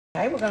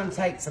Okay, we're gonna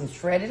take some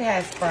shredded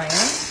hash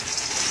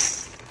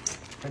browns,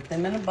 put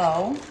them in a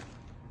bowl.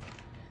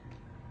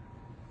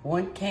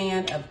 1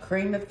 can of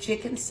cream of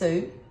chicken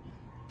soup.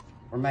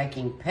 We're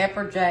making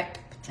pepper jack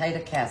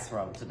potato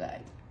casserole today.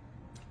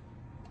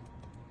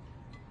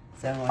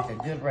 Sounds like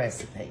a good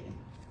recipe.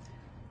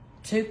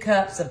 2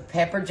 cups of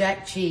pepper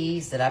jack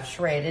cheese that I've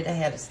shredded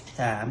ahead of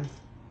time.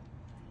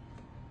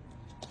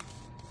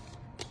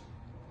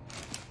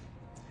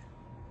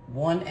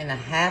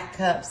 1½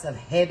 cups of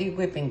heavy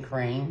whipping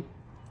cream.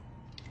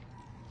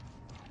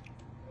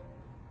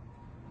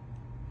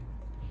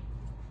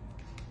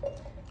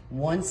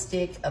 1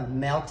 stick of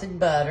melted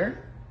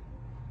butter.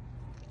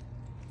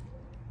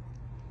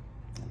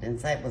 I didn't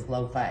say it was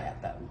low fat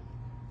though.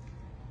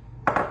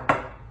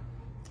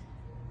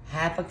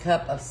 1/2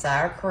 cup of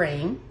sour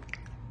cream.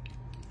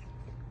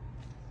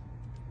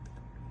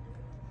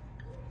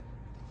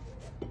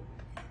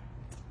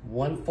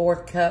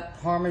 1/4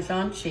 cup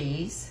Parmesan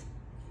cheese.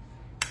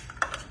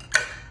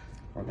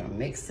 We're gonna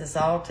mix this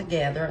all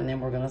together and then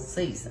we're gonna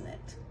season it.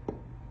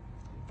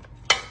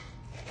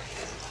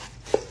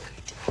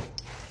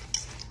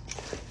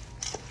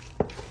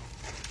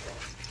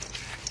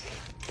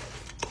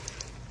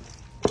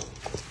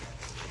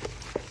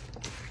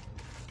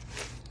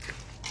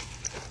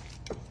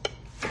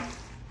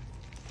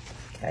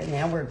 Okay,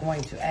 now we're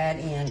going to add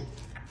in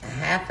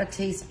 1/2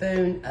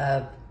 teaspoon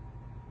of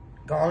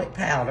garlic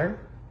powder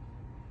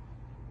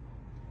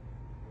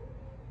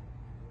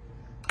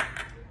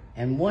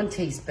and 1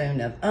 teaspoon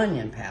of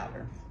onion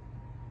powder.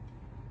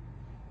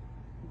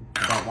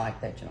 If you don't like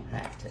that, you don't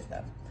have to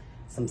though.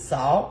 Some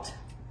salt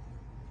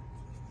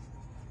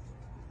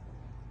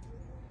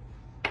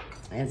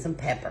and some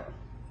pepper.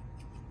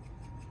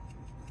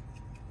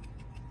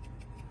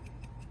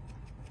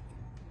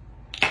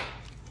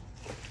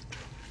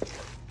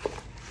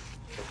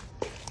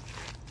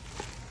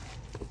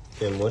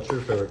 Kim, what's your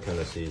favorite kind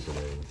of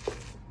seasoning?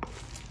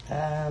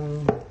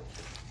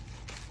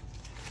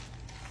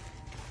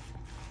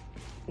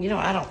 You know,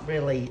 I don't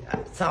really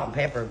salt and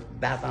pepper.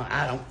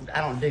 I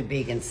don't do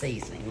big in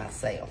seasoning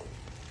myself.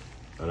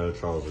 I know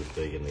Charles is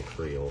big in the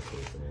Creole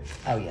seasoning.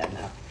 Oh yeah,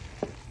 no.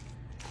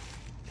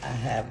 I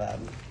have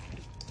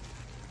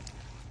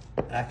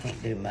I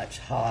can't do much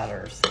hot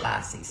or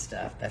spicy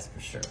stuff. That's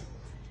for sure.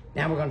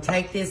 Now we're going to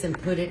take this and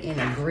put it in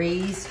a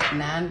greased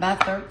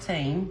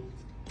 9x13.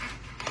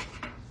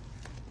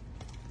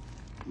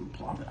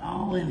 Plop it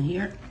all in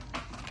here.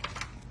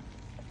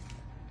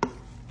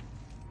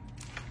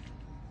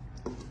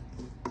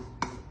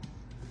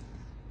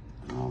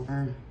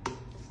 Over.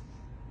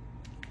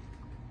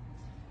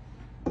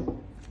 Then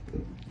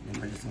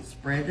we're just gonna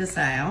spread this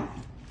out.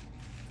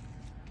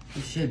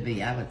 It should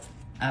be, I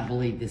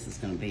believe this is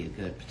gonna be a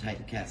good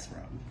potato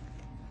casserole.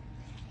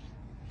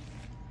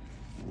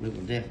 We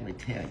will definitely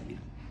tell you.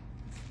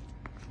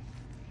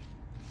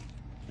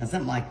 Now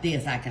something like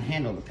this, I can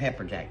handle the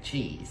pepper jack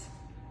cheese.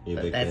 You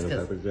a big fan of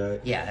pepper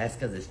jack? Yeah, that's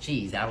because it's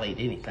cheese. I'll eat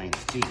anything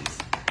that's cheese.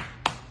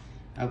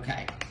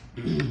 Okay.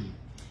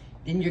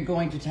 Then you're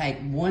going to take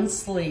 1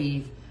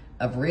 sleeve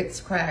of Ritz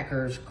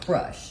crackers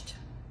crushed.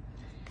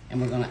 And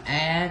we're going to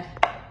add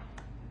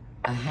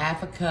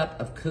 1/2 cup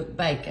of cooked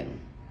bacon.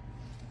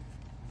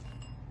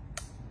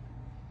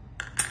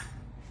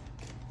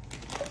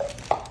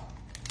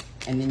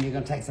 And then you're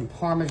going to take some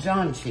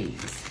Parmesan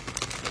cheese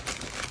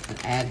and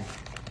add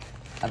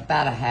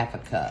about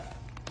 1/2 cup.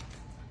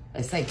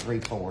 They say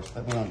 3/4,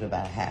 but we're gonna do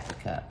about 1/2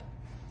 cup.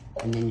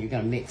 And then you're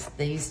gonna mix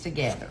these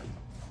together.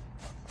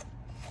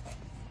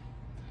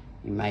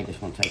 You may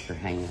just wanna take your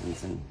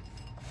hands and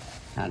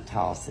kind of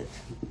toss it.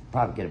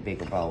 Probably get a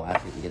bigger bowl. I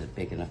didn't get a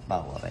big enough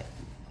bowl of it,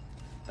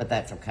 but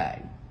that's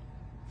okay.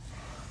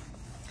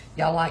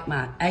 Y'all like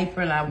my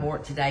apron? I wore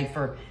it today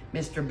for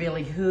Mr.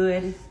 Billy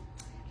Hood.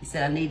 He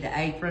said I need the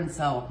apron,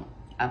 so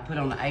I put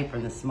on the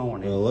apron this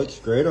morning. Well, it looks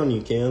great on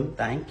you, Kim.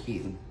 Thank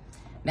you.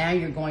 Now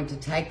you're going to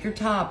take your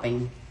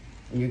topping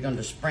and you're going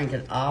to sprinkle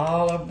it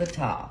all over the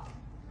top.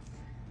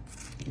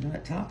 You know,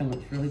 that topping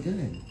looks really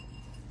good.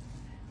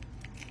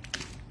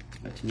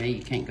 But to me,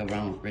 you can't go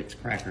wrong with Ritz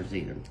crackers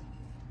either.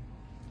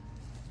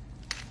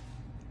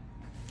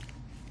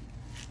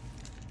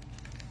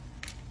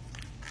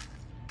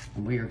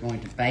 And we are going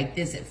to bake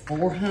this at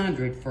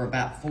 400 for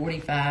about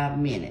 45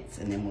 minutes,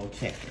 and then we'll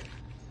check it.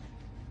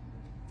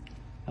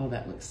 Oh,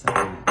 that looks so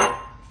good.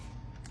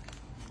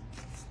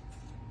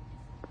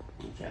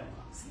 Good job,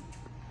 Roxy.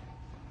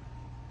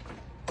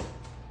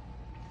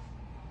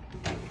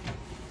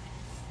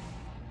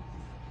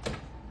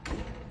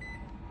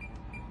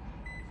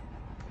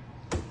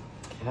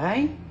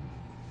 Okay.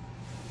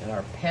 Got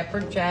our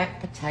pepper jack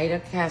potato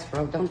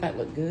casserole. Don't that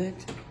look good?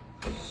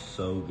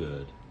 So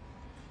good.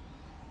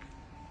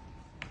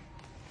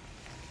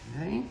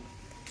 Okay.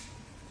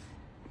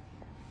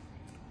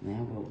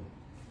 Now we'll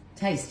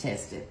taste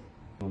test it.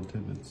 Little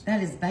tidbits.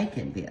 That is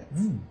bacon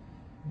bits.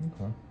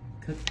 Okay.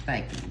 Cooked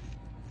bacon.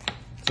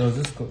 So is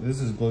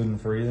this is gluten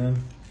free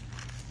then?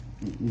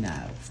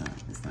 No, it's not.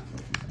 It's not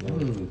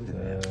gluten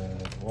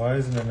free. Why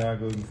isn't it now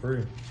gluten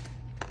free?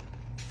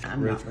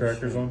 I'm Ritz not really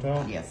crackers sure. on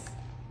top? Yes.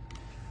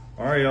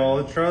 All right, y'all,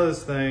 let's try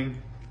this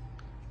thing.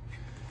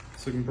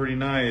 It's looking pretty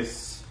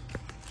nice.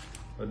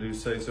 I do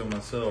say so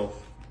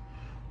myself.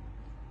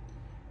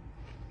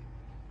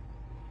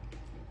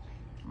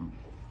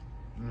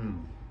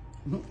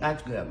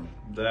 That's good.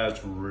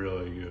 That's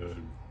really good.